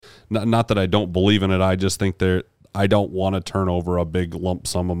Not that I don't believe in it. I just think I don't want to turn over a big lump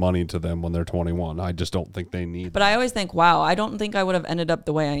sum of money to them when they're 21. I just don't think they need. But I always think, wow, I don't think I would have ended up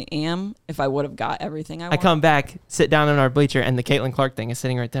the way I am if I would have got everything I wanted. I come back, sit down in our bleacher, and the Caitlin Clark thing is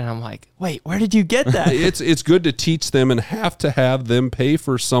sitting right there. And I'm like, wait, where did you get that? It's good to teach them and have them pay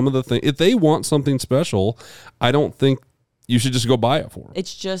for some of the things. If they want something special, I don't think you should just go buy it for them.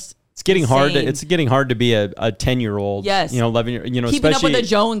 It's just It's getting hard. insane. It's getting hard to be a 10-year-old. Yes. 11-year. Keeping up with the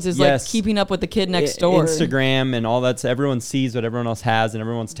Jones is like keeping up with the kid next door. Instagram and all that. Everyone sees what everyone else has, and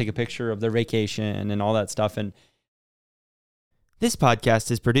everyone wants to take a picture of their vacation and all that stuff. And This podcast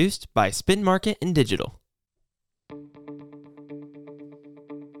is produced by Spin Market and Digital.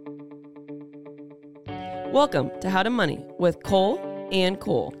 Welcome to How to Money with Cole and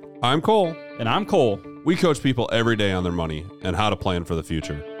Cole. I'm Cole. And I'm Cole. We coach people every day on their money and how to plan for the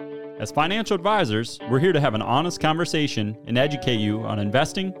future. As financial advisors, we're here to have an honest conversation and educate you on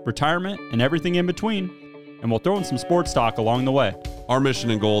investing, retirement, and everything in between. And we'll throw in some sports talk along the way. Our mission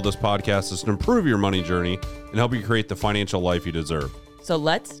and goal of this podcast is to improve your money journey and help you create the financial life you deserve. So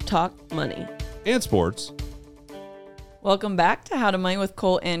let's talk money. And sports. Welcome back to How to Money with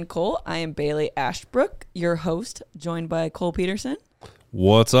Cole and Cole. I am Bailey Ashbrook, your host, joined by Cole Peterson.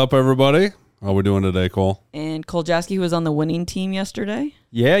 What's up, everybody? How we doing today, Cole? And Cole Jaski, who was on the winning team yesterday.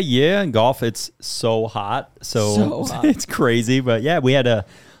 Yeah. In golf, it's so hot. So hot. It's crazy. But yeah, we had a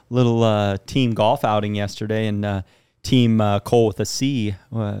little team golf outing yesterday, and team Cole with a C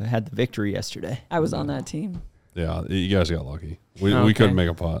had the victory yesterday. I was on that team. Yeah, you guys got lucky. We couldn't make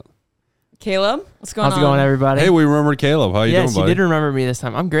a putt. Caleb, what's going on? How's it going, everybody? Hey, we remembered Caleb. How you doing, Yes, buddy? you did remember me this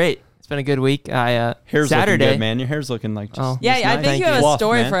time. I'm great. It's been a good week. Hair's Saturday, looking good, man. Your hair's looking like just Yeah, just I nice. think you have a Fluff,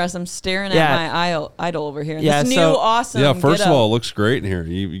 story man. for us. I'm staring Yeah. at my idol over here. Yeah, This new so- awesome. Yeah, first of get-up. all, it looks great in here.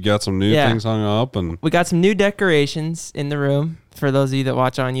 You got some new Yeah. things hung up, and we got some new decorations in the room for those of you that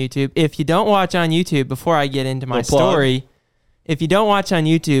watch on YouTube. If you don't watch on YouTube, before I get into my Little plug. story, if you don't watch on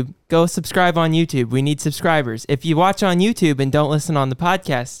YouTube, go subscribe on YouTube. We need subscribers. If you watch on YouTube and don't listen on the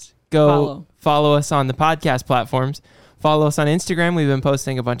podcast, go follow us on the podcast platforms. Follow us on Instagram. We've been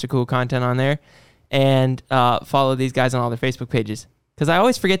posting a bunch of cool content on there. And follow these guys on all their Facebook pages. Because I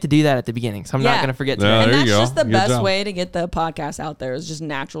always forget to do that at the beginning, so I'm not Yeah. going to forget to. Yeah, And there you that's go. just the Good best job. way to get the podcast out there is just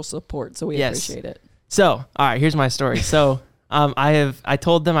natural support. So we Yes. appreciate it. So, all right, here's my story. So, I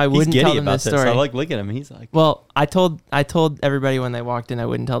told them I He's wouldn't giddy tell them about this this. story. I like looking at him. He's like, Well, I told everybody when they walked in I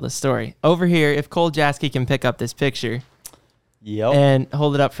wouldn't tell the story. Over here, if Cole Jaski can pick up this picture yep. and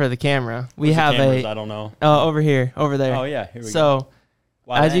hold it up for the camera, we Where's the have cameras? I don't know. over here, over there. Oh yeah, here we go. So,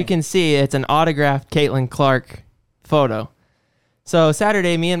 Wow, as you dang. can see, it's an autographed Caitlin Clark photo. So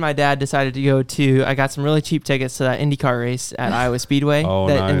Saturday, me and my dad decided to go to. I got some really cheap tickets to that IndyCar race at Iowa Speedway. Oh,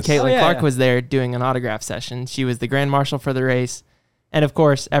 And nice. Caitlin Oh, yeah, Clark yeah. was there doing an autograph session. She was the grand marshal for the race, and of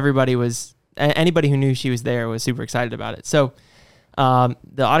course, everybody was. Anybody who knew she was there was super excited about it. So,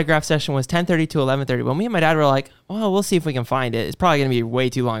 the autograph session was 10:30 to 11:30. Well, me and my dad were like, "Well, we'll see if we can find it. It's probably going to be way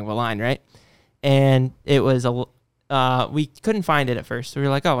too long of a line, right?" And it was we couldn't find it at first. We were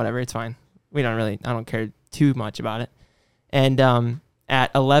like, "Oh, whatever, it's fine. I don't care too much about it." And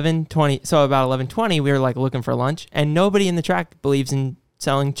at 11:20, so about 11:20, we were like looking for lunch, and nobody in the track believes in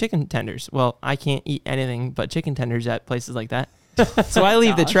selling chicken tenders. Well, I can't eat anything but chicken tenders at places like that. So I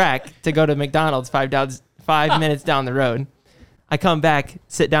leave the track to go to McDonald's 5 minutes down the road. I come back,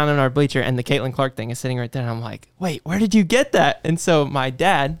 sit down in our bleacher, and the Caitlin Clark thing is sitting right there. And I'm like, wait, where did you get that? And so my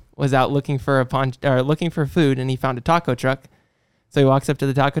dad was out looking for looking for food, and he found a taco truck. So he walks up to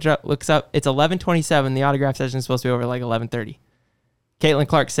the taco truck, looks up. It's 11:27. The autograph session is supposed to be over like 11:30. Caitlin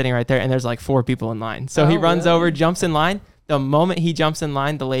Clark's sitting right there, and there's like 4 people in line. So he runs over, jumps in line. The moment he jumps in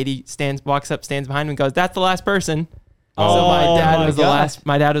line, the lady walks up, stands behind him, and goes, "That's the last person." So my dad was the last.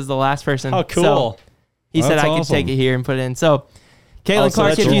 My dad was the last person. How cool. So he said That's I could awesome. take it here and put it in. So Caitlin so Clark,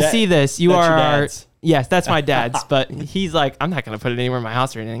 that's if your you dad- see this, you that's are your our. dad's. Yes, that's my dad's. But he's like, I'm not going to put it anywhere in my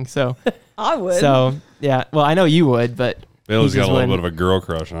house or anything. So I would. so yeah. Well, I know you would, but Bailey's he got just a little bit wouldn't. of a girl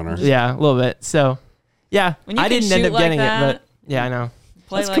crush on her. Yeah, a little bit. So yeah, When you I can didn't end shoot up like getting it, that, but yeah, I know.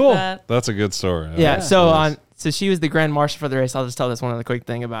 Play That's like cool. that. That's a good story. Yeah. So Nice. so she was the grand marshal for the race. I'll just tell this one other quick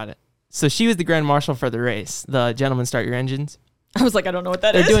thing about it. So she was the grand marshal for the race. The gentlemen start your engines. I was like, I don't know what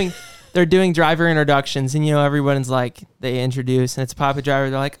that is. They're doing driver introductions, and everyone's like, they introduce, and it's a Papa driver.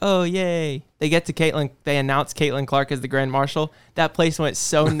 They're like, oh yay! They get to Caitlin. They announce Caitlin Clark as the grand marshal. That place went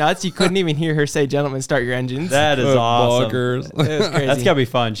so nuts, you couldn't even hear her say, "Gentlemen, start your engines." That is awesome. Bonkers. It was crazy. That's gotta be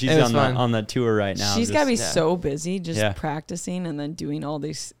fun. She's It was fun. on that tour right now. She's got to be yeah. so busy just Yeah. practicing and then doing all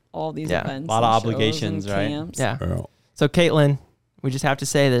these Yeah. events. Lot of and shows obligations, and right? camps. Yeah. Yeah. So Caitlin, we just have to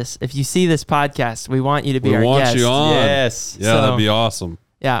say this: if you see this podcast, we want you to be We our want guest. you on. Yes. Yeah, So- that'd be awesome.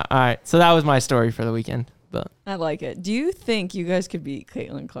 Yeah. All right. So that was my story for the weekend. But I like it. Do you think you guys could beat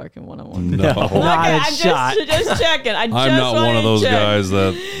Caitlin Clark in one-on-one? No. Not Okay, a I'm shot. just checking. I'm not one of those guys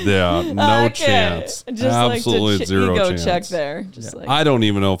that, no chance. Just Absolutely like to zero ego chance. check there. Just like, I don't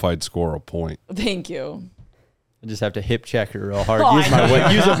even know if I'd score a point. thank you. I just have to hip check her real hard. Oh, Use I my know.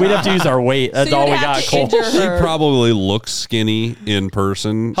 weight. We'd have to use our weight. That's So all you'd we have got, to Cole. injure She her. probably looks skinny in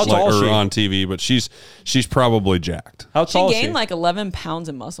person, How tall is or she? on TV, but she's probably jacked. How She tall is she? gained like 11 pounds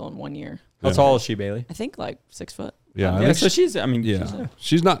of muscle in 1 year. How Yeah. tall is she, Bailey? I think like 6 foot. Yeah, I Yeah, think so she's, I mean, yeah,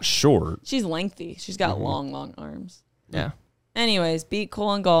 she's not short. She's lengthy. She's got long arms. yeah. Anyways, beat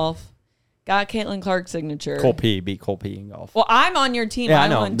Cole in golf. Got Caitlin Clark's signature. Cole P beat Cole P in golf. Well, I'm on your team. Yeah, I I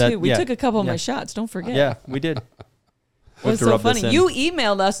know. won That- too. We yeah. took a couple of my Yeah. shots. Don't forget. Yeah, we did. It was to so rub this funny. in. You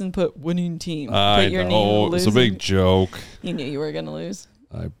emailed us and put winning team. I Put your know name it's a big joke. You knew you were going to lose.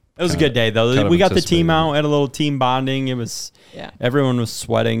 It was a good day, though. kind of We got the team anticipated out, had a little team bonding. It was, Yeah. everyone was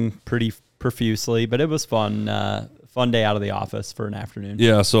sweating pretty profusely, but it was fun. Fun day out of the office for an afternoon.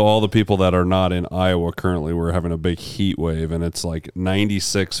 Yeah, so all the people that are not in Iowa currently, we're having a big heat wave, and it's like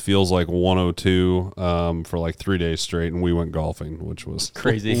 96, feels like 102 for like 3 days straight, and we went golfing, which was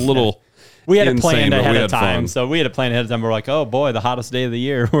Crazy. a little. We had it insane, planned but we ahead had of time. fun. So we had it planned ahead of time. We're like, oh boy, the hottest day of the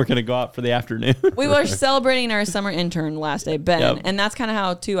year. We're going to go out for the afternoon. We were celebrating our summer intern last day, Ben, Yep. and that's kind of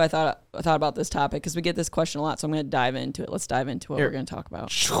how too I thought about this topic because we get this question a lot. So I'm going to dive into it. Let's dive into what Here. we're going to talk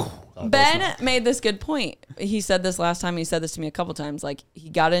about. Ben made this good point. He said this last time. He said this to me a couple times. Like he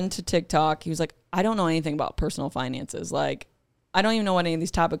got into TikTok. He was like, I don't know anything about personal finances. Like I don't even know what any of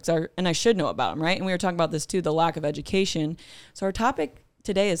these topics are, and I should know about them, right? And we were talking about this too, the lack of education. So our topic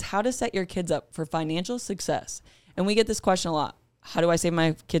today is how to set your kids up for financial success. And we get this question a lot. How do I save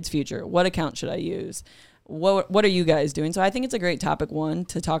my kid's future? What account should I use? What are you guys doing? So I think it's a great topic, one,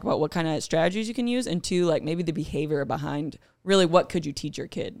 to talk about what kind of strategies you can use, and two, like maybe the behavior behind really what could you teach your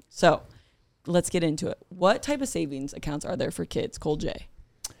kid. So let's get into it. What type of savings accounts are there for kids? Cole J.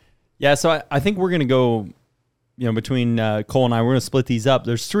 Yeah, so I think we're going to go, between Cole and I, we're going to split these up.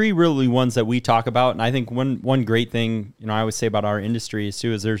 There's three really ones that we talk about, and I think one great thing, I always say about our industry is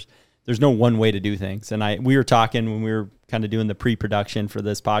too, is there's no one way to do things. And we were talking when we were kind of doing the pre-production for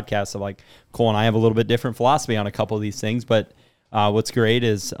this podcast of like Cole and I have a little bit different philosophy on a couple of these things, but what's great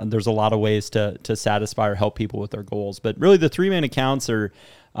is there's a lot of ways to satisfy or help people with their goals. But really the three main accounts are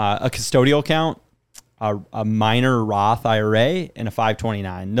a custodial account, a minor Roth IRA, and a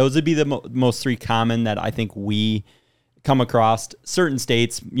 529. Those would be the most three common that I think we come across. Certain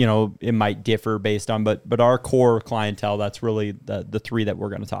states, it might differ based on, but our core clientele, that's really the three that we're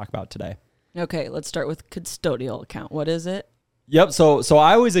going to talk about today. Okay, let's start with custodial account. What is it? Yep. So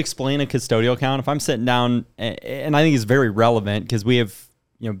I always explain a custodial account if I'm sitting down, and I think it's very relevant because we have,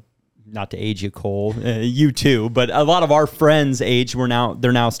 not to age you, Cole, you too, but a lot of our friends' age, they're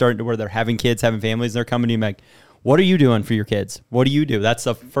now starting to where they're having kids, having families. They're coming to me like, what are you doing for your kids? What do you do? That's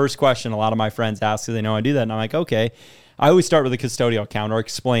the first question a lot of my friends ask because they know I do that. And I'm like, okay. I always start with a custodial account or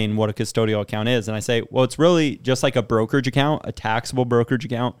explain what a custodial account is. And I say, well, it's really just like a brokerage account, a taxable brokerage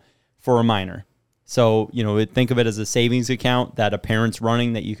account for a minor. So, think of it as a savings account that a parent's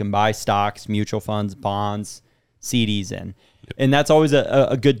running that you can buy stocks, mutual funds, bonds, CDs in. And that's always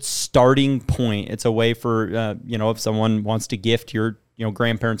a good starting point. It's a way for, if someone wants to gift your,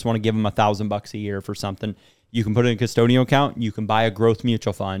 grandparents want to give them $1,000 a year for something, you can put it in a custodial account. You can buy a growth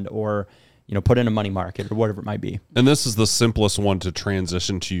mutual fund or, put in a money market or whatever it might be. And this is the simplest one to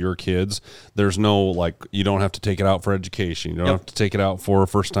transition to your kids. There's no, you don't have to take it out for education. You don't have to take it out for a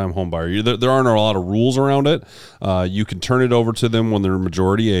first-time home buyer. There aren't a lot of rules around it. You can turn it over to them when they're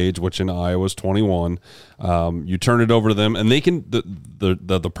majority age, which in Iowa is 21. You turn it over to them, and they can,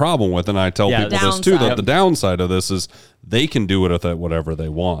 the problem with, and I tell people this too, that the downside of this is they can do it with it whatever they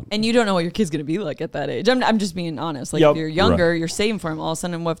want. And you don't know what your kid's going to be like at that age. I'm just being honest. Like if you're younger, you're saving for them. All of a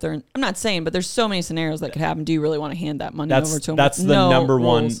sudden, what if they're, I'm not saying, but there's so many scenarios that could happen. Do you really want to hand that money over to them? That's the number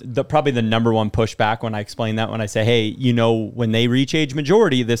one, probably the number one pushback when I explain that, when I say, hey, when they reach age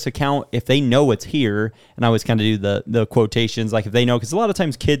majority, this account, if they know it's here, and I always kind of do the quotations, like if they know, because a lot of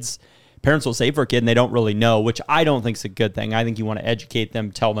times parents will save for a kid and they don't really know, which I don't think is a good thing. I think you want to educate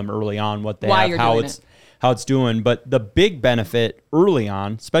them, tell them early on what they have, how it's doing. But the big benefit early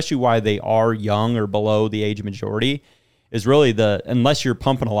on, especially why they are young or below the age of majority, is really unless you're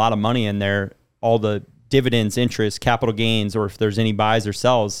pumping a lot of money in there, all the dividends, interest, capital gains, or if there's any buys or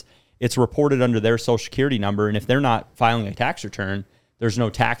sells, it's reported under their social security number. And if they're not filing a tax return, there's no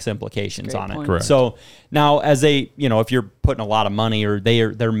tax implications on it. Correct. So now as if you're putting a lot of money or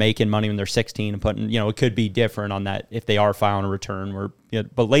they're making money when they're 16 and putting, it could be different on that if they are filing a return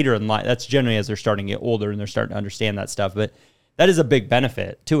but later in life, that's generally as they're starting to get older and they're starting to understand that stuff. But that is a big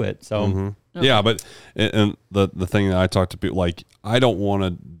benefit to it. So Okay. Yeah, but and the thing that I talk to people, like, I don't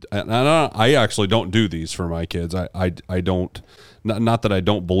want to. I actually don't do these for my kids. I don't. Not that I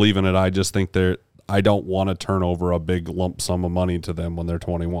don't believe in it. I just think I don't want to turn over a big lump sum of money to them when they're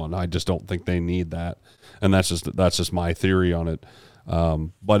 21. I just don't think they need that, and that's just my theory on it.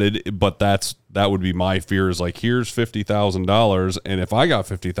 But that would be my fear, is like, here's $50,000, and if I got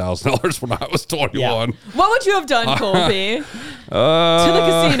 $50,000 when I was 21, what would you have done, Colby? To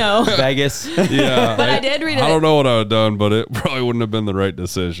the casino, Vegas. Yeah, but I did read it. I don't know what I would have done, but it probably wouldn't have been the right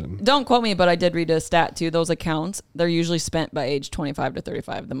decision. Don't quote me, but I did read a stat too. Those accounts, they're usually spent by age 25 to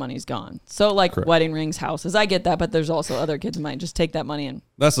 35. The money's gone. So like Correct. wedding rings, houses, I get that, but there's also other kids who might just take that money and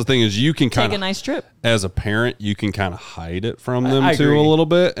That's the thing, is you can kind take a of, nice trip. as a parent, you can kind of hide it from them I too agree. a little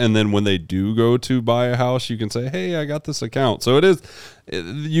bit, and then when they do go to buy a house, you can say, "Hey, I got this account." So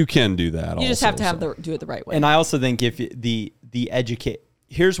you can do that. You just have to do it the right way. And I also think if the educate,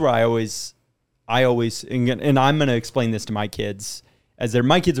 here's where I always, and I'm going to explain this to my kids, as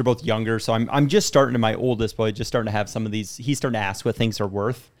my kids are both younger. So I'm just starting to, my oldest boy, just starting to have some of these, he's starting to ask what things are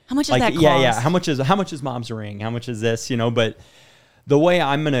worth. How much does that cost? Yeah. How much is mom's ring? How much is this? But the way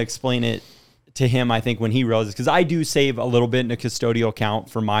I'm going to explain it to him, I think when he realizes, because I do save a little bit in a custodial account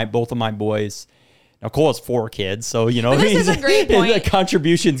for both of my boys. Now, Cole has 4 kids, so, this is a great point. The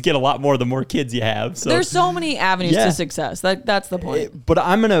contributions get a lot more the more kids you have. So There's so many avenues Yeah. to success. That's the point. But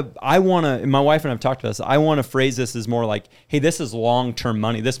I want to, and my wife and I have talked about this, I want to phrase this as more like, hey, this is long-term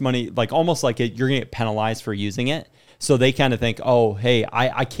money. This money, like almost like you're going to get penalized for using it. So they kind of think, oh, hey,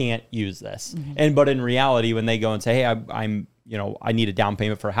 I can't use this. But in reality, when they go and say, hey, I'm I need a down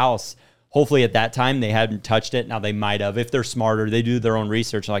payment for a house, hopefully at that time they hadn't touched it. Now they might have. If they're smarter, they do their own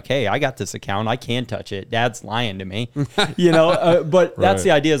research. Like, hey, I got this account. I can touch it. Dad's lying to me. But that's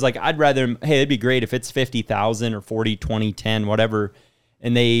the idea, is like, I'd rather, hey, it'd be great if it's 50,000 or 40, 20, 10, whatever.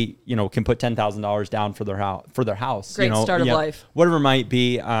 And they, can put $10,000 down for their house. Great start of life. Whatever it might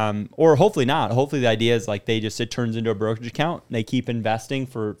be. Or hopefully not. Hopefully the idea is like it turns into a brokerage account and they keep investing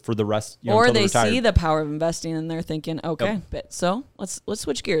for the rest. Or until they they're see retired. the power of investing and they're thinking, okay, so let's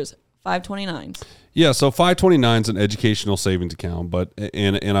switch gears. 529s. Yeah, so 529 is an educational savings account, but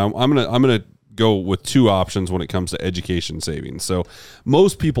and I'm gonna go with 2 options when it comes to education savings. So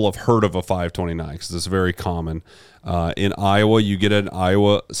most people have heard of a 529 because it's very common. In Iowa, you get an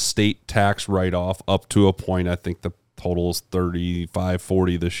Iowa state tax write-off up to a point. I think the total is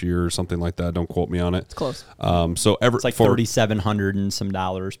 $35.40 this year or something like that. Don't quote me on it. It's close. So It's like $3,700 and some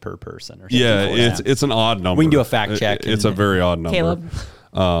dollars per person or something. Yeah, like that. it's an odd number. We can do a fact check. It's a very odd number. Caleb.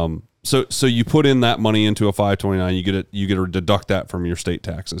 So you put in that money into a 529, you get to deduct that from your state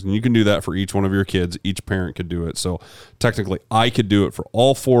taxes, and you can do that for each one of your kids. Each parent could do it. So technically, I could do it for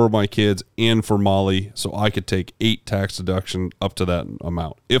all 4 of my kids and for Molly. So I could take 8 tax deduction up to that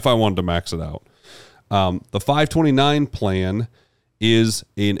amount if I wanted to max it out. The 529 plan is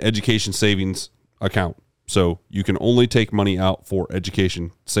an education savings account, so you can only take money out for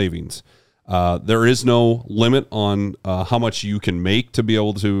education savings. There is no limit on how much you can make to be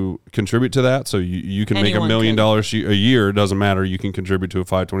able to contribute to that. So you can make $1 million a year. It doesn't matter. You can contribute to a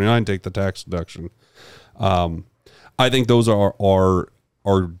 529, take the tax deduction. I think those are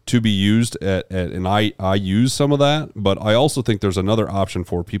to be used and I use some of that, but I also think there's another option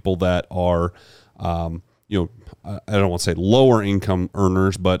for people that are, I don't want to say lower income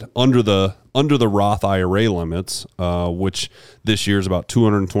earners, but under the Roth IRA limits, which this year is about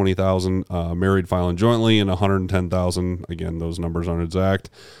 220,000 married filing jointly and 110,000. Again, those numbers aren't exact.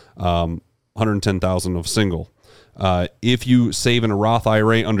 110,000 of single. If you save in a Roth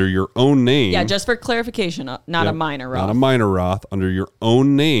IRA under your own name, Yeah, just for clarification, not a minor Roth. not a minor Roth, under your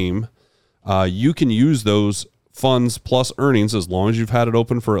own name, you can use those funds plus earnings, as long as you've had it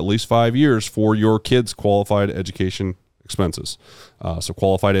open for at least 5 years, for your kids' qualified education expenses. So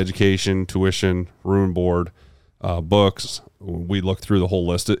qualified education, tuition, room and board, books. We looked through the whole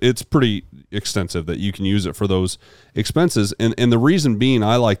list. It's pretty extensive that you can use it for those expenses. And the reason being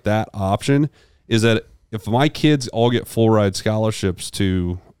I like that option is that if my kids all get full ride scholarships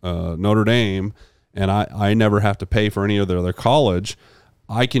to Notre Dame and I never have to pay for any of their college,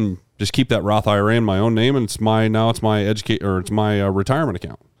 I can just keep that Roth IRA in my own name, and it's my retirement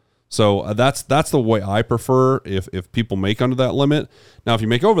account. So that's the way I prefer if people make under that limit. Now, if you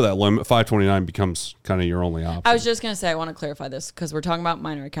make over that limit, 529 becomes kind of your only option. I was just going to say, I want to clarify this because we're talking about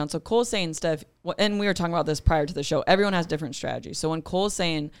minor accounts. So Cole's saying stuff, and we were talking about this prior to the show. Everyone has different strategies. So when Cole's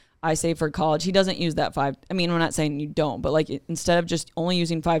saying, I save for college. He doesn't use that we're not saying you don't, but like instead of just only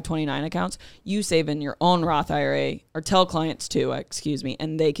using 529 accounts, you save in your own Roth IRA, or tell clients to,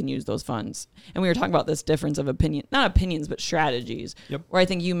 and they can use those funds. And we were talking about this difference of not opinions, but strategies, where I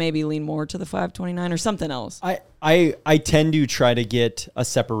think you maybe lean more to the 529 or something else. I tend to try to get a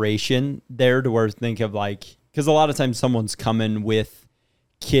separation there to where think of like, because a lot of times someone's coming with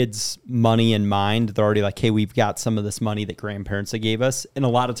kids' money in mind. They're already like, hey, we've got some of this money that grandparents gave us. And a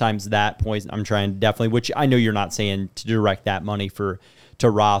lot of times that point I'm trying definitely, which I know you're not saying to direct that money to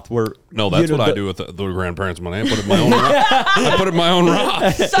Roth. No, that's what I do with the grandparents' money. I put it in my own Roth. I put it in my own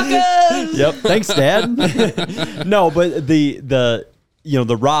Roth. Suckers! Yep. Thanks, Dad. No, but the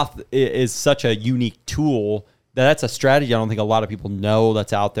Roth is such a unique tool that's a strategy I don't think a lot of people know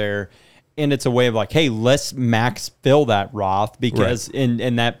that's out there. And it's a way of like, hey, let's max fill that Roth because,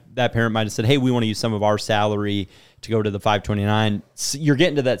 and that parent might have said, hey, we want to use some of our salary to go to the 529. So you're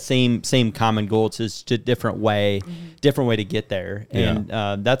getting to that same common goal. It's just a different way to get there. And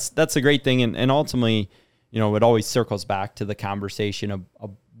that's a great thing. And ultimately, it always circles back to the conversation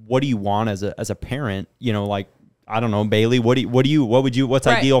of what do you want as a parent? Like, I don't know, Bailey, what's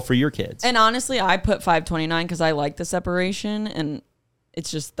ideal for your kids? And honestly, I put 529 because I like the separation, and it's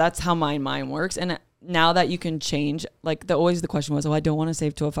just, that's how my mind works. And now that you can change, like always the question was, I don't want to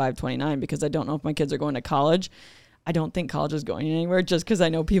save to a 529 because I don't know if my kids are going to college. I don't think college is going anywhere just because I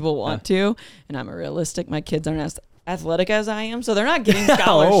know people want to. And I'm a realistic. My kids aren't as athletic as I am, so they're not getting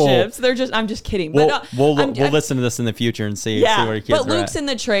scholarships. They're just, I'm just kidding. We'll listen to this in the future and see where your kids but Luke's in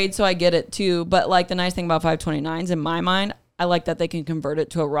the trade, so I get it too. But like the nice thing about 529s in my mind, I like that they can convert it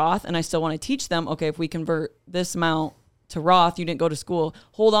to a Roth, and I still want to teach them, okay, if we convert this amount to Roth, you didn't go to school,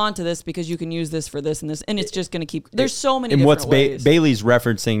 hold on to this because you can use this for this and this, and it's just going to keep, there's so many different ways. What's Bailey's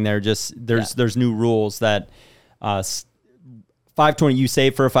referencing there, just there's new rules that 520, you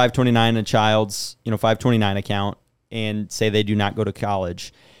save for a 529 a child's 529 account, and say they do not go to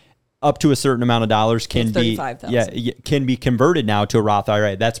college, up to a certain amount of dollars can be can be converted now to a Roth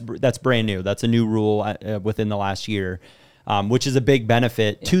IRA. That's brand new. That's a new rule within the last year. Which is a big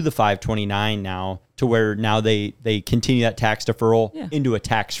benefit to the 529 now, to where now they continue that tax deferral into a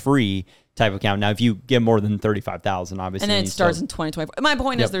tax-free type account. Now, if you get more than $35,000, obviously, and then it starts in 2024. My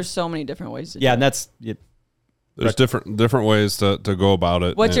point is, there's so many different ways to do it. And that's there's different ways to go about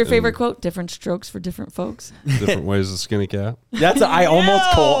it. What's your favorite quote? Different strokes for different folks. Different ways to skin a cat. That's I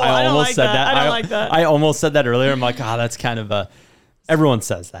almost said that. I don't like that. I almost said that earlier. I'm like, that's kind of a. Everyone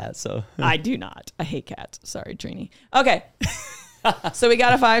says that, so. I do not. I hate cats. Sorry, Trini. Okay. So we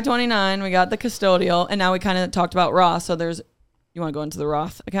got a 529. We got the custodial. And now we kind of talked about Roth. So you want to go into the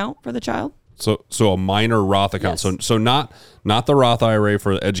Roth account for the child? So a minor Roth account. Yes. So not the Roth IRA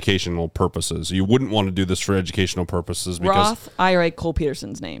for educational purposes. You wouldn't want to do this for educational purposes because Roth IRA, Cole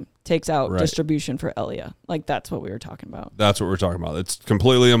Peterson's name, takes out distribution for Elia. Like that's what we were talking about. That's what we're talking about. It's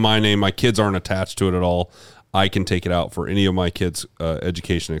completely in my name. My kids aren't attached to it at all. I can take it out for any of my kids'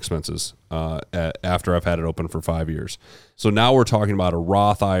 education expenses after I've had it open for 5 years. So now we're talking about a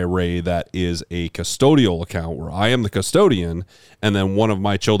Roth IRA that is a custodial account where I am the custodian and then one of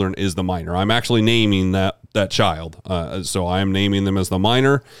my children is the minor. I'm actually naming that child. So I am naming them as the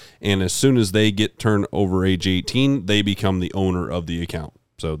minor, and as soon as they get turned over age 18, they become the owner of the account.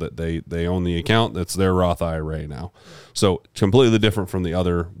 So that they own the account. That's their Roth IRA now. So completely different from the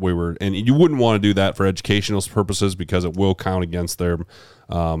other way and you wouldn't want to do that for educational purposes because it will count against them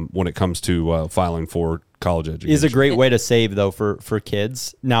when it comes to filing for college education. Is a great way to save though for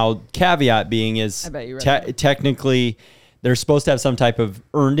kids. Now, caveat being is technically they're supposed to have some type of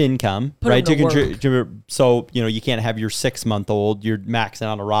earned income, right? To contribute. So, you can't have your 6-month-old, you're maxing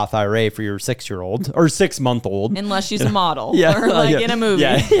out a Roth IRA for your 6-year-old or 6-month-old. Unless she's a model or in a movie.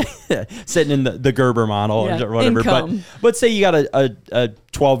 Yeah. Sitting in the Gerber model or whatever. Income. But say you got a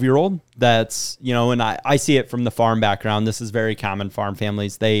 12-year-old that's, and I see it from the farm background. This is very common farm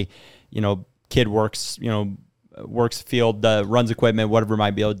families. They, kid works, works field, runs equipment, whatever it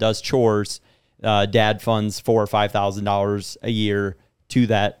might be, does chores. Dad funds $4,000 or $5,000 a year to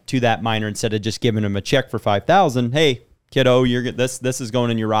that minor instead of just giving him a check for $5,000. Hey, kiddo, this is going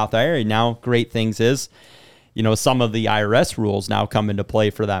in your Roth IRA. Now, great things is, some of the IRS rules now come into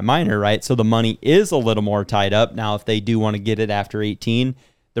play for that minor, right? So the money is a little more tied up. Now, if they do want to get it after 18,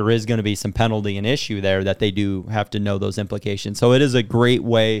 there is going to be some penalty and issue there that they do have to know those implications. So it is a great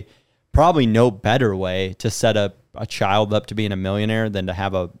way, probably no better way to set up a child up to being a millionaire than to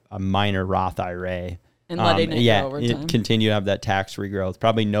have a minor Roth IRA. And letting it go over time. Continue to have that tax regrowth.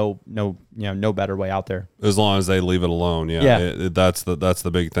 Probably no better way out there. As long as they leave it alone, that's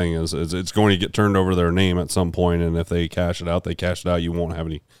the big thing is it's going to get turned over their name at some point, and if they cash it out, they cash it out. You won't have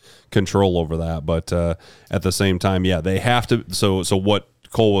any control over that. But at the same time, they have to. So what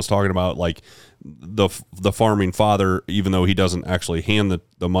Cole was talking about, like the farming father, even though he doesn't actually hand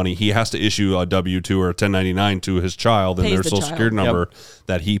the money, he has to issue a W-2 or a 1099 to his child and their social security number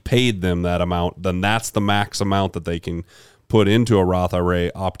that he paid them that amount. Then that's the max amount that they can put into a Roth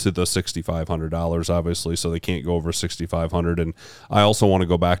IRA, up to the $6,500, obviously, so they can't go over $6,500. And I also want to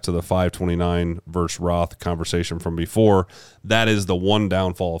go back to the 529 versus Roth conversation from before. That is the one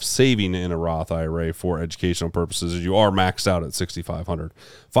downfall of saving in a Roth IRA for educational purposes, is you are maxed out at $6,500.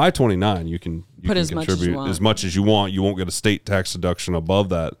 529, you can contribute as much as you want. You won't get a state tax deduction above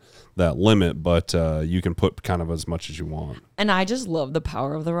that limit, but you can put kind of as much as you want. And I just love the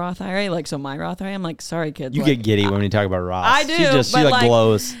power of the Roth IRA. Like, so my Roth IRA, I'm like, sorry, kids. You get giddy when you talk about Roth. I do. She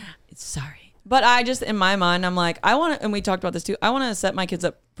glows. Sorry. But I just, in my mind, I'm like, I want to, and we talked about this too, I want to set my kids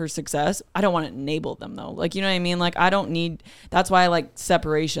up for success. I don't want to enable them though. Like, you know what I mean? Like, I don't need, that's why I like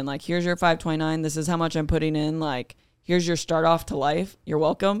separation. Like, here's your 529. This is how much I'm putting in. Like, here's your start off to life. You're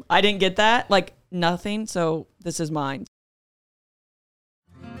welcome. I didn't get that. Like, nothing. So this is mine.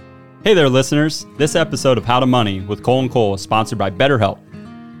 Hey there, listeners. This episode of How to Money with Cole and Cole is sponsored by BetterHelp.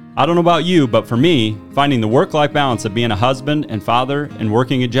 I don't know about you, but for me, finding the work-life balance of being a husband and father and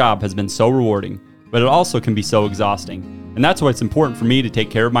working a job has been so rewarding, but it also can be so exhausting. And that's why it's important for me to take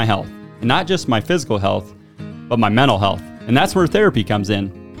care of my health, and not just my physical health, but my mental health. And that's where therapy comes in.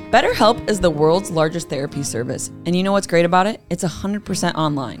 BetterHelp is the world's largest therapy service. And you know what's great about it? It's 100%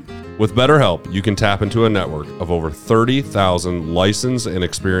 online. With BetterHelp, you can tap into a network of over 30,000 licensed and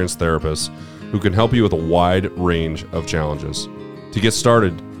experienced therapists who can help you with a wide range of challenges. To get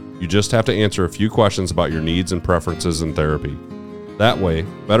started, you just have to answer a few questions about your needs and preferences in therapy. That way,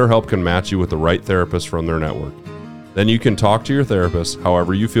 BetterHelp can match you with the right therapist from their network. Then you can talk to your therapist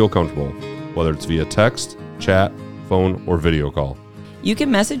however you feel comfortable, whether it's via text, chat, phone, or video call. You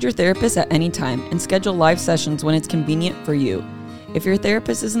can message your therapist at any time and schedule live sessions when it's convenient for you. If your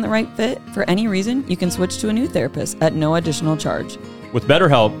therapist isn't the right fit for any reason, you can switch to a new therapist at no additional charge. With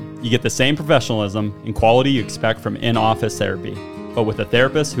BetterHelp, you get the same professionalism and quality you expect from in-office therapy, but with a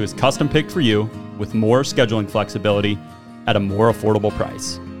therapist who is custom picked for you with more scheduling flexibility at a more affordable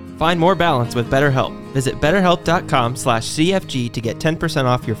price. Find more balance with BetterHelp. Visit BetterHelp.com/CFG to get 10%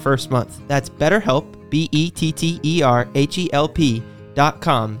 off your first month. That's BetterHelp,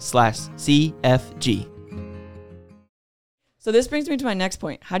 BetterHelp.com/CFG. So this brings me to my next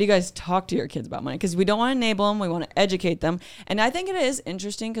point. How do you guys talk to your kids about money? Because we don't want to enable them. We want to educate them. And I think it is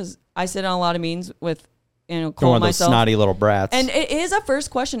interesting because I sit on a lot of meetings with, Cole and myself. Snotty little brats. And it is a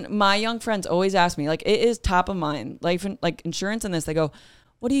first question. My young friends always ask me, like, it is top of mind. Like insurance and this, they go,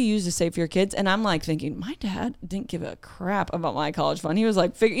 what do you use to save for your kids? And I'm like thinking, my dad didn't give a crap about my college fund. He was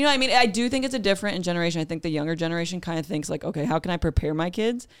like, you know what I mean? I do think it's a different generation. I think the younger generation kind of thinks like, okay, how can I prepare my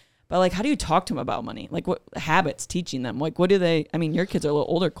kids? But like, how do you talk to them about money? Like, what habits teaching them? Like, what do they? I mean, your kids are a little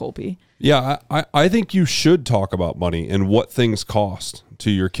older, Colby. Yeah, I think you should talk about money and what things cost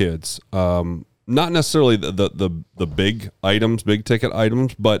to your kids. Not necessarily the big items, big ticket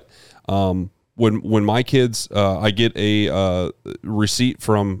items, but when my kids, I get a receipt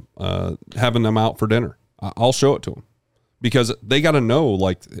from having them out for dinner, I'll show it to them. Because they got to know,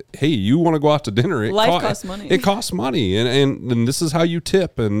 like, hey, you want to go out to dinner. Life costs money. It costs money. And this is how you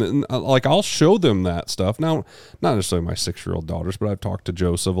tip. And like, I'll show them that stuff. Now, not necessarily my 6-year-old daughters, but I've talked to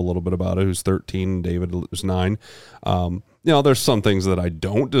Joseph a little bit about it, who's 13, David who's 9. There's some things that I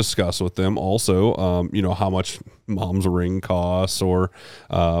don't discuss with them also, how much mom's ring costs or,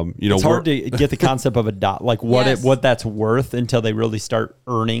 it's hard to get the concept of a dot, like what that's worth until they really start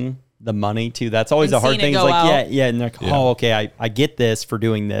earning the money too. That's always a hard thing. It's like, and they're like, oh, okay, I get this for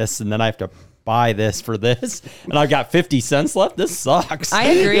doing this, and then I have to buy this for this, and I've got 50 cents left. This sucks. I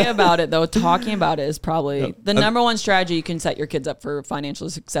agree about it though. Talking about it is probably the number one strategy you can set your kids up for financial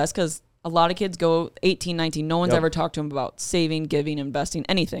success, because a lot of kids go 18, 19. No one's ever talked to them about saving, giving, investing,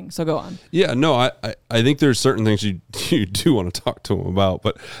 anything. So go on. Yeah, no, I think there's certain things you do want to talk to them about.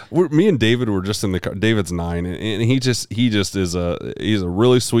 But me and David were just in the car. David's 9, and he just is he's a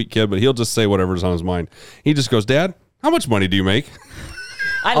really sweet kid, but he'll just say whatever's on his mind. He just goes, Dad, how much money do you make?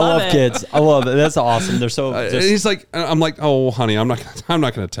 I love kids. I love it. That's awesome. They're so. He's like, I'm like, oh, honey, I'm not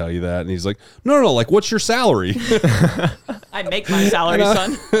going to tell you that. And he's like, no, like, what's your salary? I make my salary,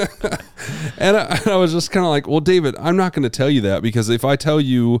 son. And I was just kind of like, well, David, I'm not going to tell you that, because if I tell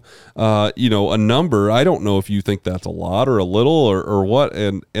you, a number, I don't know if you think that's a lot or a little or what.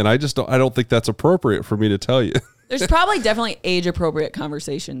 And I don't think that's appropriate for me to tell you. There's probably definitely age appropriate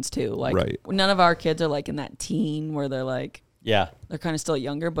conversations too. Like Right. none of our kids are like in that teen where they're like, Yeah. they're kind of still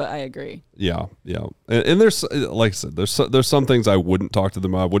younger, but I agree. Yeah, yeah, and there's, like I said, there's some things I wouldn't talk to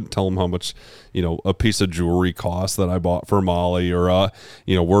them. I wouldn't tell them how much, a piece of jewelry costs that I bought for Molly, or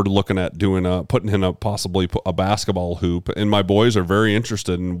we're looking at doing putting in possibly a basketball hoop, and my boys are very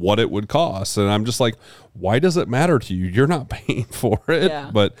interested in what it would cost, and I'm just like, why does it matter to you? You're not paying for it. Yeah.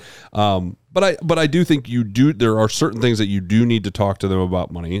 But I do think you do. There are certain things that you do need to talk to them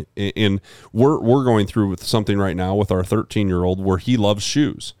about money, and we're going through with something right now with our 13-year-old where he loves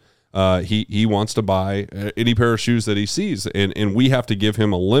shoes. He wants to buy any pair of shoes that he sees, and we have to give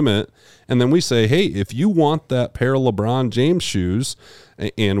him a limit. And then we say, hey, if you want that pair of LeBron James shoes,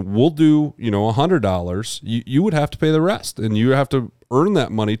 and we'll do, $100, you would have to pay the rest, and you have to earn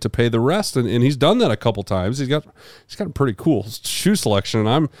that money to pay the rest. And he's done that a couple times. He's got a pretty cool shoe selection, and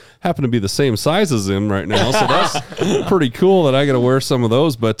I'm happen to be the same size as him right now, so that's pretty cool that I got to wear some of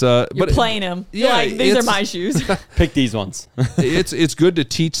those. But You're playing him. You're yeah, like, these are it's- my shoes. Pick these ones. it's good to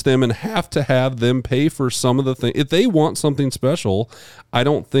teach them and have them pay for some of the things. If they want something special, I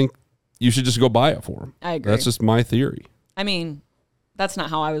don't think you should just go buy it for them. I agree. That's just my theory. I mean, that's not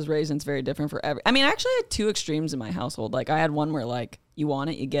how I was raised, and it's very different for every. I mean, I actually had two extremes in my household. Like, I had one where like, you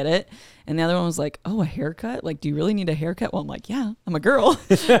want it, you get it, and the other one was like, oh, a haircut? Like, do you really need a haircut? Well, I'm like, yeah, I'm a girl,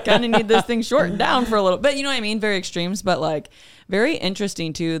 kind of need this thing shortened down for a little bit. You know what I mean? Very extremes, but like very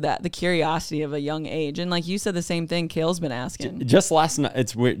interesting too. That the curiosity of a young age, and like you said, the same thing. Kale's been asking. Just last night,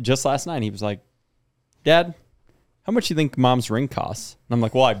 it's weird. Just last night, he was like, "Dad, how much you think Mom's ring costs?" And I'm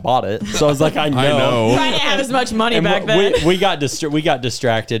like, "Well, I bought it." So I was like, "I know." Trying to have as much money And back then. we got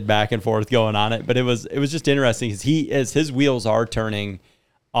distracted back and forth going on it, but it was just interesting because as his wheels are turning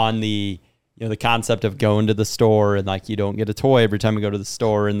on the the concept of going to the store, and like you don't get a toy every time you go to the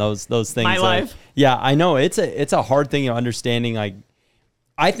store, and those things. My life. Yeah, I know it's a hard thing understanding. Like,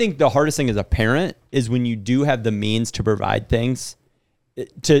 I think the hardest thing as a parent is when you do have the means to provide things,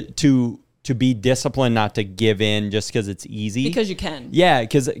 to be disciplined, not to give in just because it's easy. Because you can. Yeah,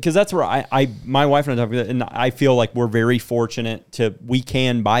 because that's where my wife and I talk about, and I feel like we're very fortunate we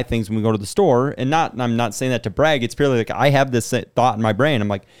can buy things when we go to the store, and I'm not saying that to brag. It's purely like I have this thought in my brain. I'm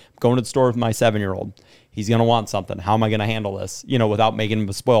like, I'm going to the store with my 7-year-old. He's going to want something. How am I going to handle this? Without making him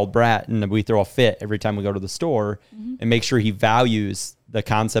a spoiled brat, and we throw a fit every time we go to the store, and make sure he values the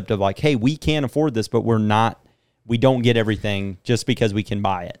concept of like, hey, we can't afford this, but we don't get everything just because we can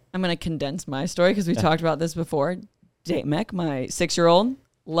buy it. I'm going to condense my story because we talked about this before. Mech, my 6-year-old,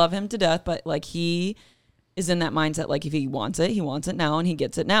 love him to death, but like he is in that mindset. Like if he wants it now, and he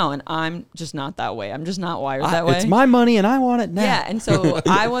gets it now. And I'm just not that way. I'm just not wired that way. It's my money and I want it now. Yeah. And so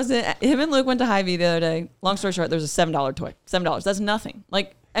him and Luke went to Hy-Vee the other day. Long story short, there's a $7 toy. $7. That's nothing.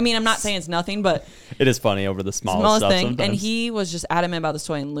 Like, I mean, I'm not saying it's nothing, but it is funny over the smallest stuff thing. sometimes. And he was just adamant about this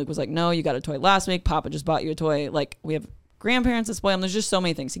toy, and Luke was like, "No, you got a toy last week. Papa just bought you a toy." Like, we have grandparents that spoil him. There's just so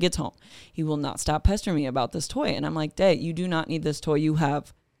many things. He gets home, he will not stop pestering me about this toy, and I'm like, "Day, you do not need this toy. You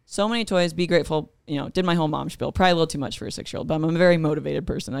have so many toys. Be grateful." Did my whole mom spiel. Probably a little too much for a 6-year-old, but I'm a very motivated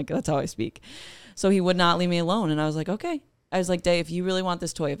person. Like, that's how I speak. So he would not leave me alone, and I was like, "Okay." I was like, Day, if you really want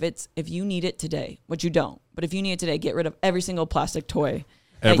this toy, if you need it today, which you don't, but if you need it today, get rid of every single plastic toy.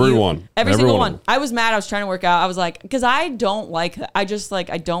 Every single one. I was mad. I was trying to work out. I was like, because I don't like that. I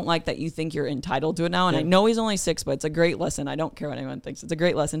don't like that you think you're entitled to it now. And I know he's only 6, but it's a great lesson. I don't care what anyone thinks. It's a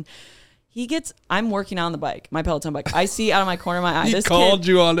great lesson. I'm working on the bike, my Peloton bike. I see out of my corner of my eye. He called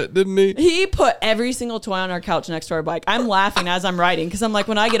you on it, didn't he? He put every single toy on our couch next to our bike. I'm laughing as I'm riding because I'm like,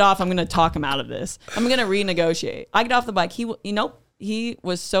 when I get off, I'm going to talk him out of this. I'm going to renegotiate. I get off the bike. He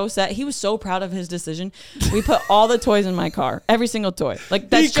was so set. He was so proud of his decision. We put all the toys in my car. Every single toy. Like,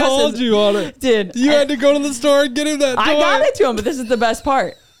 that's he called you on it. Did. You had to go to the store and get him that toy. I got it to him, but this is the best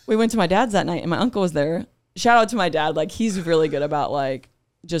part. We went to my dad's that night, and my uncle was there. Shout out to my dad. Like, he's really good about, like,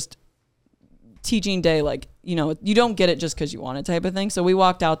 just teaching Day, like, you don't get it just because you want it type of thing. So we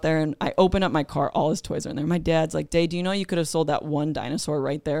walked out there, and I opened up my car. All his toys are in there. My dad's like, Day, do you know you could have sold that one dinosaur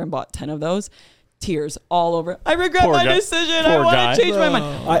right there and bought 10 of those? Tears all over. I regret my decision. I want to change my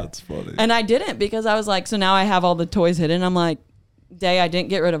mind. That's funny. And I didn't, because I was like, so now I have all the toys hidden. I'm like, Day, I didn't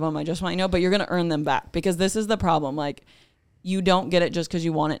get rid of them. I just want you to know, but you're going to earn them back, because this is the problem. Like, you don't get it just because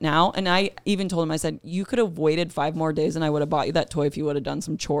you want it now. And I even told him, I said, you could have waited 5 more days and I would have bought you that toy if you would have done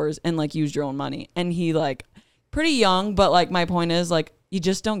some chores and like used your own money. And he, like, pretty young, but like, my point is, like, You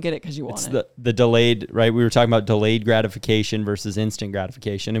just don't get it because you want it. The delayed, right? We were talking about delayed gratification versus instant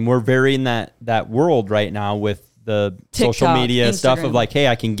gratification. And we're very in that world right now with the TikTok, social media stuff of Instagram. like, hey,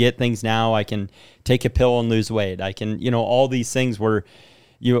 I can get things now. I can take a pill and lose weight. I can, all these things where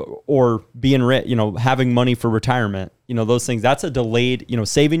or being rich, having money for retirement, those things. That's a delayed,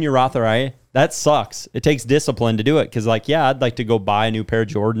 saving your Roth IRA. That sucks. It takes discipline to do it. Cause like, yeah, I'd like to go buy a new pair of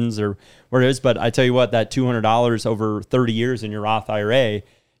Jordans or where it is. But I tell you what, that $200 over 30 years in your Roth IRA,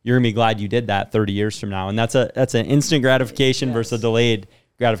 you're gonna be glad you did that 30 years from now. And that's an instant gratification versus a delayed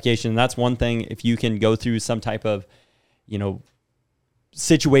gratification. And that's one thing. If you can go through some type of,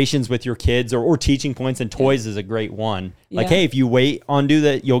 situations with your kids or teaching points, and toys is a great one. Like, hey, if you wait on do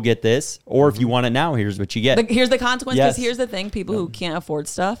that, you'll get this. Or if you want it now, here's what you get. Here's the consequence. Yes. Because here's the thing, people who can't afford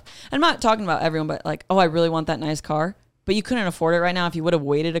stuff. I'm not talking about everyone, but like, oh, I really want that nice car. But you couldn't afford it right now if you would have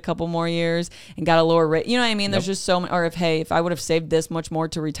waited a couple more years and got a lower rate. You know what I mean? There's just so many. Or if I would have saved this much more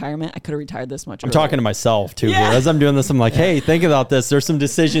to retirement, I could have retired this much. I'm talking to myself too. Here. As I'm doing this, I'm like, hey, think about this. There's some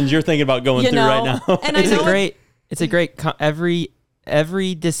decisions you're thinking about going through right now. And it's a great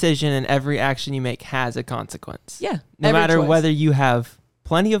every decision and every action you make has a consequence. Yeah. No matter whether you have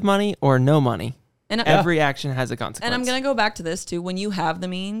plenty of money or no money, and every action has a consequence. And I'm going to go back to this too. When you have the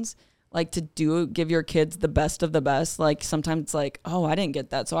means, like to give your kids the best of the best, like sometimes it's like, oh, I didn't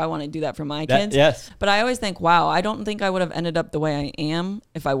get that, so I want to do that for my kids. Yes. But I always think, wow, I don't think I would have ended up the way I am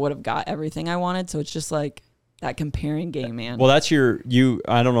if I would have got everything I wanted. So it's just like that comparing game, man. Well, that's I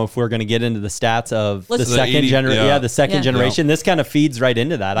don't know if we're going to get into the stats of the second generation. generation. This kind of feeds right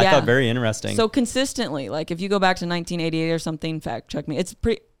into that. I thought very interesting. So consistently, like if you go back to 1988 or something, fact check me, it's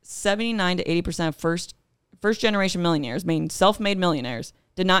 79 to 80% of first generation millionaires, meaning self-made millionaires,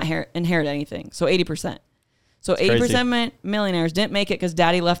 did not inherit anything. So 80%. So 80% millionaires didn't make it because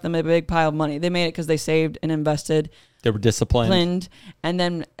daddy left them a big pile of money. They made it because they saved and invested. They were disciplined. And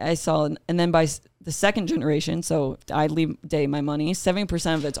then by the second generation, so I leave my money,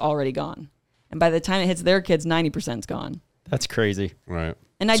 70% of it's already gone. And by the time it hits their kids, 90% is gone. That's crazy. Right.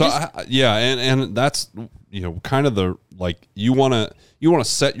 And and that's, kind of the, like, you want to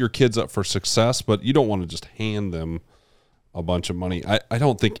set your kids up for success, but you don't want to just hand them a bunch of money. I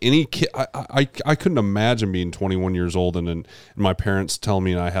don't think any kid, I couldn't imagine being 21 years old and my parents tell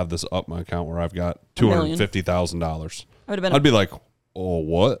me I have this up my account where I've got $250,000. I'd be like, oh,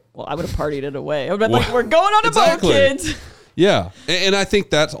 what? Well, I would have partied it away. I would have been like, we're going on a boat, kids. Yeah. And I think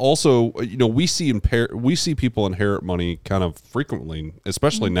that's also, we see people inherit money kind of frequently,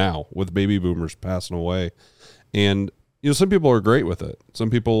 especially now with baby boomers passing away. And some people are great with it.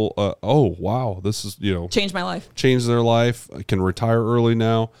 Some people, oh, wow, this is, changed my life. Changed their life. I can retire early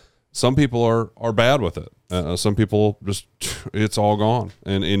now. Some people are bad with it. Some people just, it's all gone.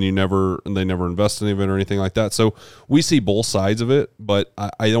 And they never invest any of it or anything like that. So we see both sides of it, but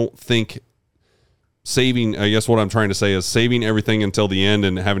I don't think saving, I guess what I'm trying to say is saving everything until the end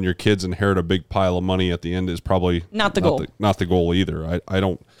and having your kids inherit a big pile of money at the end is probably not the goal. Not the goal either. I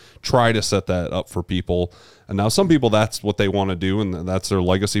don't try to set that up for people. And now some people, that's what they want to do, and that's their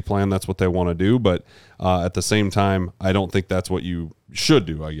legacy plan. That's what they want to do. But at the same time, I don't think that's what you should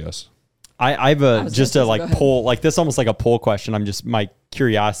do, I guess. I've poll, like this, almost like a poll question. my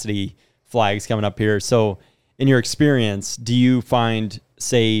curiosity flags coming up here. So in your experience, do you find,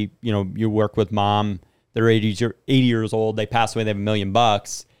 say, you work with mom, they're 80 years old, they pass away, they have $1 million.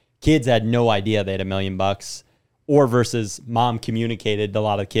 Kids had no idea they had $1 million, or versus mom communicated to a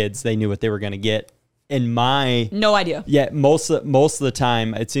lot of kids, they knew what they were going to get. No idea. Yeah, most of the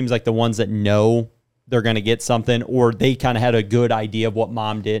time, it seems like the ones that know they're going to get something, or they kind of had a good idea of what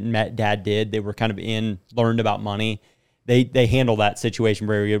mom did and dad did. They were kind of learned about money. They handle that situation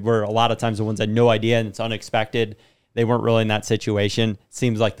very good, where a lot of times the ones that had no idea and it's unexpected, they weren't really in that situation.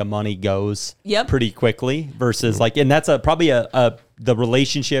 Seems like the money goes pretty quickly versus and that's probably the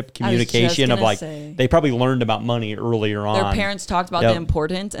relationship communication of they probably learned about money earlier on. Their parents talked about the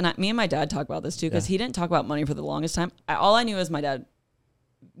importance, and me and my dad talk about this too, because he didn't talk about money for the longest time. All I knew is my dad,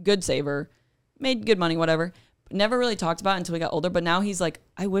 good saver, made good money, whatever. Never really talked about it until we got older, but now he's like,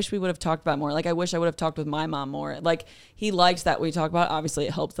 I wish we would have talked about it more. Like, I wish I would have talked with my mom more. Like, he likes that we talk about it. Obviously,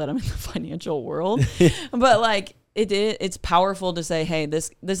 it helps that I'm in the financial world, but like, it's powerful to say, hey,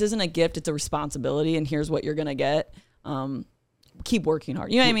 this isn't a gift, it's a responsibility, and here's what you're gonna get. Keep working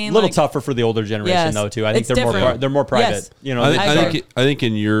hard. You know what I mean? A little tougher for the older generation though too. I think they're more private. Yes. I think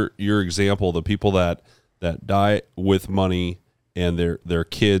in your example, the people that die with money and their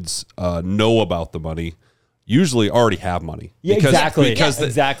kids know about the money, usually already have money. Yeah, exactly.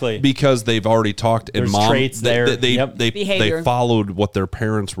 Exactly. Because they've already talked, and There's mom, traits there. they Behavior. followed what their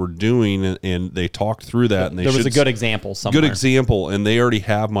parents were doing, and they talked through that. And there was a good example somewhere. Good example, and they already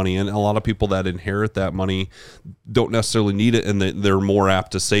have money. And a lot of people that inherit that money don't necessarily need it, and they're more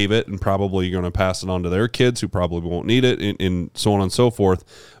apt to save it, and probably going to pass it on to their kids who probably won't need it, and so on and so forth.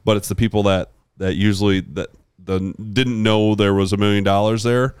 But it's the people that usually didn't know there was $1 million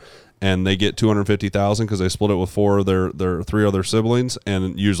there, and they get $250,000 because they split it with 4 of their 3 other siblings,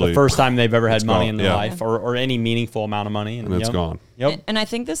 and usually the first time they've ever had money gone. in their Yeah. life, or any meaningful amount of money, and it's gone. Yep. And I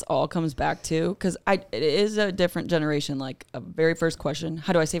think this all comes back to, because it is a different generation. Like, a very first question,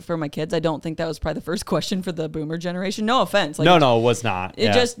 how do I save for my kids? I don't think that was probably the first question for the boomer generation. No offense. Like, No, it was not.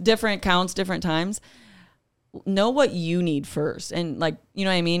 It just different counts, different times. Know what you need first, and like, you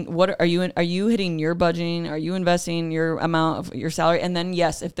know what I mean. What are you hitting your budgeting? Are you investing your amount of your salary? And then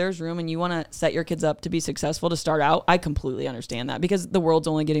yes, if there's room and you want to set your kids up to be successful to start out, I completely understand that, because the world's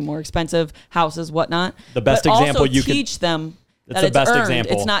only getting more expensive, houses, whatnot. The best but example also you could teach them That's that the it's best earned.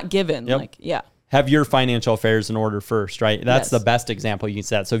 example. It's not given. Yep. Like, yeah. Have your financial affairs in order first, right? That's Yes. the best example you can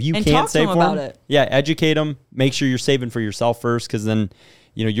set. So if you And can't talk to save them for about them, it. yeah, educate them. Make sure you're saving for yourself first, because then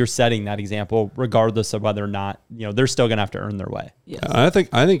you're setting that example regardless of whether or not they're still gonna have to earn their way. Yes. I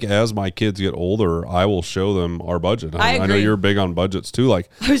think as my kids get older, I will show them our budget. I know agree. you're big on budgets too. Like,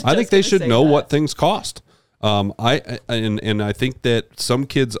 I was I think just they gonna should say know that. what things cost. I think that some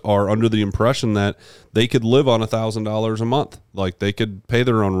kids are under the impression that they could live on $1,000 a month, like they could pay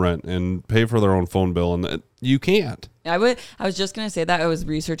their own rent and pay for their own phone bill, and you can't. I was just gonna say that. I was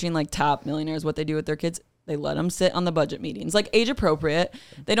researching like top millionaires, what they do with their kids. They let them sit on the budget meetings, like age appropriate.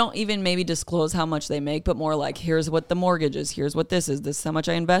 They don't even maybe disclose how much they make, but more like, here's what the mortgage is, here's what this is how much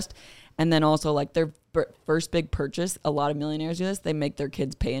I invest. And then also like their first big purchase, a lot of millionaires do this, they make their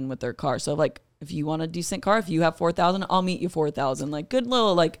kids pay in with their car. So like, if you want a decent car, if you have $4,000, I'll meet you $4,000. Like, good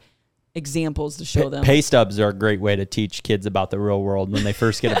little like examples to show them. Pay stubs are a great way to teach kids about the real world when they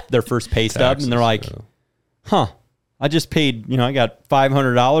first get their first pay stub, and they're like, huh, I just paid, I got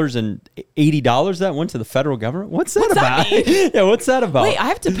 $500 and $80 that went to the federal government. What's that about? Yeah, what's that about? Wait, I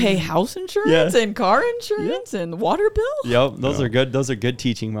have to pay house insurance and car insurance and water bill? Yep, those are good. Those are good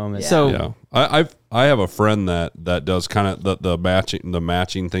teaching moments. Yeah. So Yeah, I have a friend that does kind of the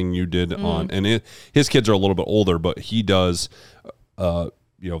matching thing you did on, and his kids are a little bit older, but he does,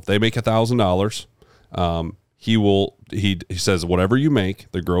 if they make $1,000, he says whatever you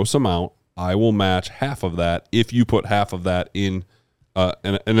make, the gross amount, I will match half of that if you put half of that in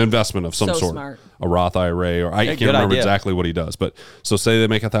an investment of some So sort, smart. a Roth IRA, or I can't good remember idea. exactly what he does. But so say they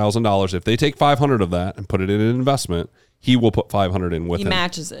make $1,000, if they take 500 of that and put it in an investment, he will put 500 in with He him.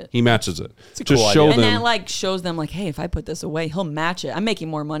 matches it. He matches it. a To cool show idea. And them. that like shows them like, hey, if I put this away, he'll match it. I'm making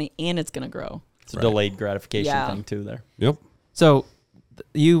more money and it's gonna grow. It's a delayed gratification Yeah. thing too there. Yep. So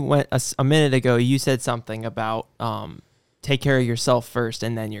you went a minute ago, you said something about take care of yourself first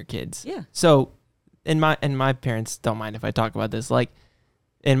and then your kids. Yeah. So and my parents don't mind if I talk about this. Like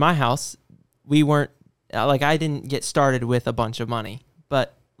in my house, we weren't like I didn't get started with a bunch of money,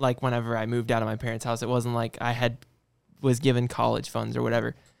 but like whenever I moved out of my parents' house, it wasn't like I was given college funds or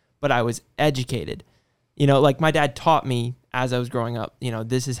whatever, but I was educated. Like my dad taught me as I was growing up,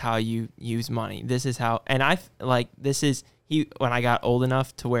 this is how you use money. This is how, and when I got old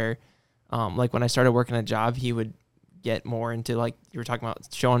enough to where, like when I started working a job, he would get more into like, you were talking about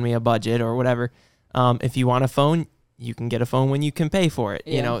showing me a budget or whatever. If you want a phone, you can get a phone when you can pay for it,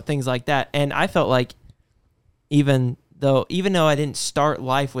 things like that. And I felt like even though I didn't start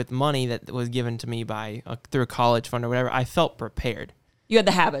life with money that was given to me by through a college fund or whatever, I felt prepared. You had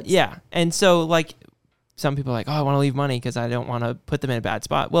the habits. Yeah. And so like some people are like, oh, I want to leave money because I don't want to put them in a bad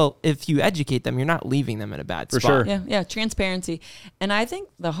spot. Well, if you educate them, you're not leaving them in a bad spot. sure. Yeah, transparency. And I think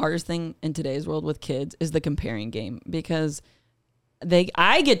the hardest thing in today's world with kids is the comparing game, because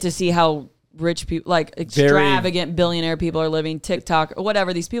I get to see how rich people, like extravagant billionaire people are living, TikTok or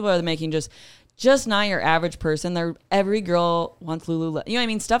whatever. These people are making just not your average person. Every girl wants Lululemon. You know what I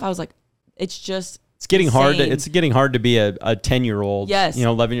mean? Stuff. I was like, it's getting hard. insane. It's getting hard to be a 10-year-old. Yes.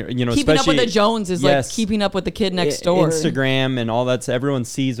 11-year. Keeping especially up with the Joneses, like Yes. keeping up with the kid next door. Instagram and all that. Everyone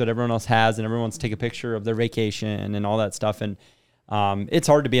sees what everyone else has, and everyone wants to take a picture of their vacation and all that stuff. And it's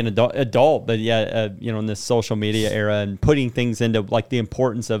hard to be an adult, but yeah, in this social media era and putting things into like the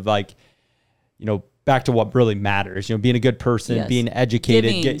importance of like, back to what really matters. Being a good person, Yes. being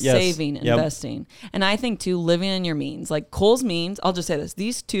educated, Giving, saving, investing. And I think too, living in your means. Like Cole's means, I'll just say this,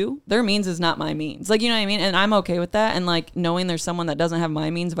 these two, their means is not my means. Like, you know what I mean? And I'm okay with that. And like knowing there's someone that doesn't have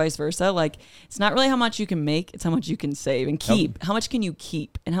my means, vice versa. Like it's not really how much you can make, it's how much you can save and keep. How much can you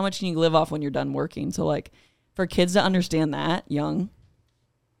keep and how much can you live off when you're done working? So like For kids to understand that young.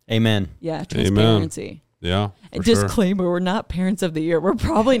 Amen. Yeah, transparency. Yeah. And disclaimer, we're not parents of the year. We're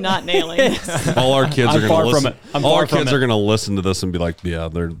probably not nailing this. All our kids are going to listen. All our kids it. are going to listen to this and be like, yeah,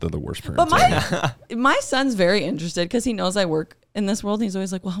 they're the worst parents. But my son's very interested because he knows I work in this world. And he's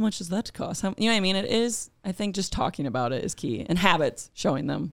always like, well, how much does that cost? You know what I mean? It is, I think just talking about it is key, and habits, showing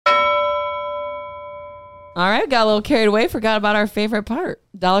them. All right, got a little carried away. Forgot about our favorite part,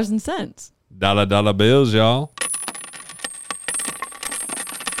 dollars and cents. Dollar bills, y'all.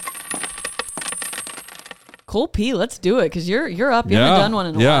 Cole P, let's do it because you're up. You haven't done one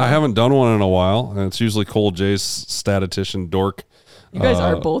in a while. Yeah, I haven't done one in a while. And it's usually Cole J's statistician dork. You guys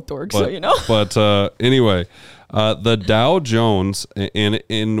are both dorks, so you know. But anyway, the Dow Jones,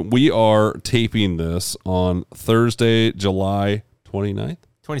 and we are taping this on Thursday, July 29th?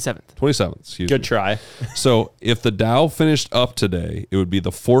 27th, excuse me. Good try. So if the Dow finished up today, it would be the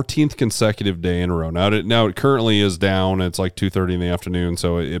 14th consecutive day in a row. Now it currently is down. It's like 2:30 in the afternoon,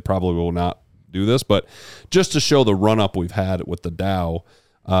 so it probably will not do this. But just to show the run-up we've had with the Dow,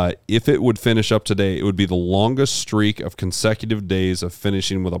 if it would finish up today, it would be the longest streak of consecutive days of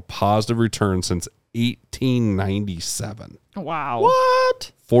finishing with a positive return since 1897. Wow.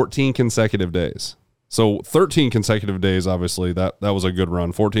 What? 14 consecutive days. So 13 consecutive days, obviously, that was a good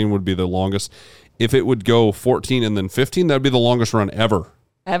run. 14 would be the longest. If it would go 14 and then 15, that would be the longest run ever.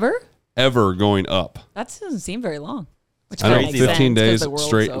 Ever going up. That doesn't seem very long. Which I know, makes 15 sense, days 'cause the world,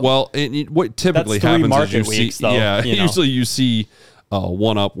 straight. so. Well, what typically That's 3 happens is market you weeks, see, though, you know. usually you see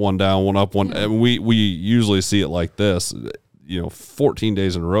one up, one down, one up, one. Yeah. We usually see it like this. 14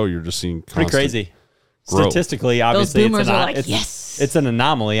 days in a row, you're just seeing Pretty constant crazy. growth. Statistically, obviously, boomers are like, yes. It's an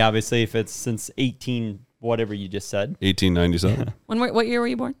anomaly, obviously, if it's since 18, whatever you just said. 1897. What year were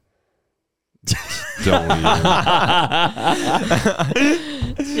you born? Don't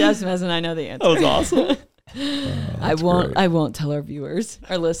Just messing. I know the answer. That was awesome. I won't tell our viewers,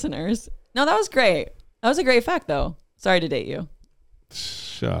 our listeners. No, that was great. That was a great fact, though. Sorry to date you.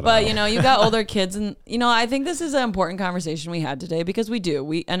 Shut up. But, you got older kids, and, I think this is an important conversation we had today because we do.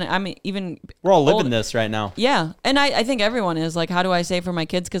 And I mean, even... We're all living this right now. Yeah. And I think everyone is like, how do I save for my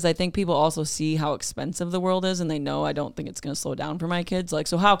kids? Because I think people also see how expensive the world is, and they know I don't think it's going to slow down for my kids. Like,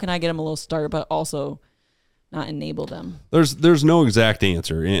 so how can I get them a little start, but also not enable them? There's no exact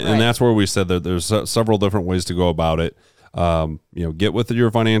answer. And Right. that's where we said that there's several different ways to go about it. Get with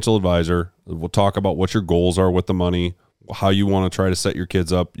your financial advisor. We'll talk about what your goals are with the money, how you want to try to set your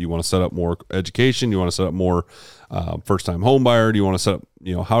kids up. You want to set up more education. You want to set up more first-time home buyer. Do you want to set up,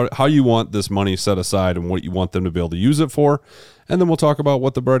 how you want this money set aside and what you want them to be able to use it for. And then we'll talk about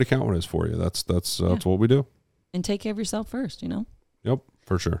what the bright account is for you. That's what we do. And take care of yourself first, Yep,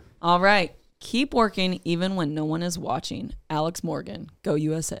 for sure. All right. Keep working even when no one is watching. Alex Morgan, go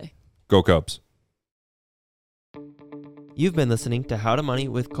USA. Go Cubs. You've been listening to How to Money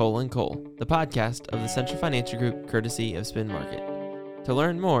with Cole and Cole, the podcast of the Central Financial Group, courtesy of Spin Market. To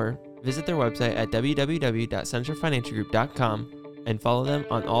learn more, visit their website at www.centralfinancialgroup.com and follow them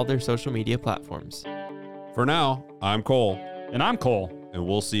on all their social media platforms. For now, I'm Cole, And I'm Cole. and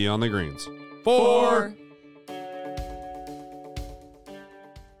we'll see you on the greens. 4.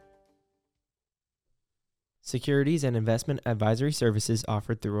 Securities and investment advisory services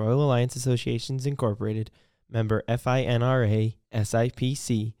offered through Royal Alliance Associations Incorporated, member FINRA,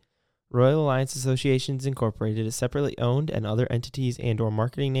 SIPC. Royal Alliance Associations Incorporated is separately owned, and other entities and/or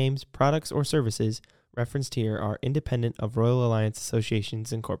marketing names, products, or services referenced here are independent of Royal Alliance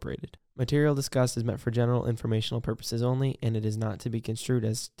Associations Incorporated. Material discussed is meant for general informational purposes only, and it is not to be construed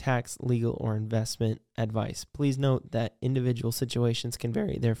as tax, legal, or investment advice. Please note that individual situations can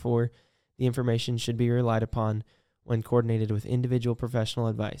vary. Therefore, the information should be relied upon when coordinated with individual professional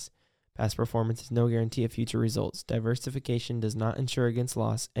advice. Past performance is no guarantee of future results. Diversification does not insure against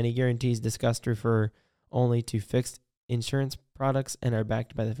loss. Any guarantees discussed refer only to fixed insurance products and are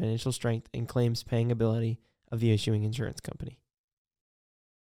backed by the financial strength and claims paying ability of the issuing insurance company.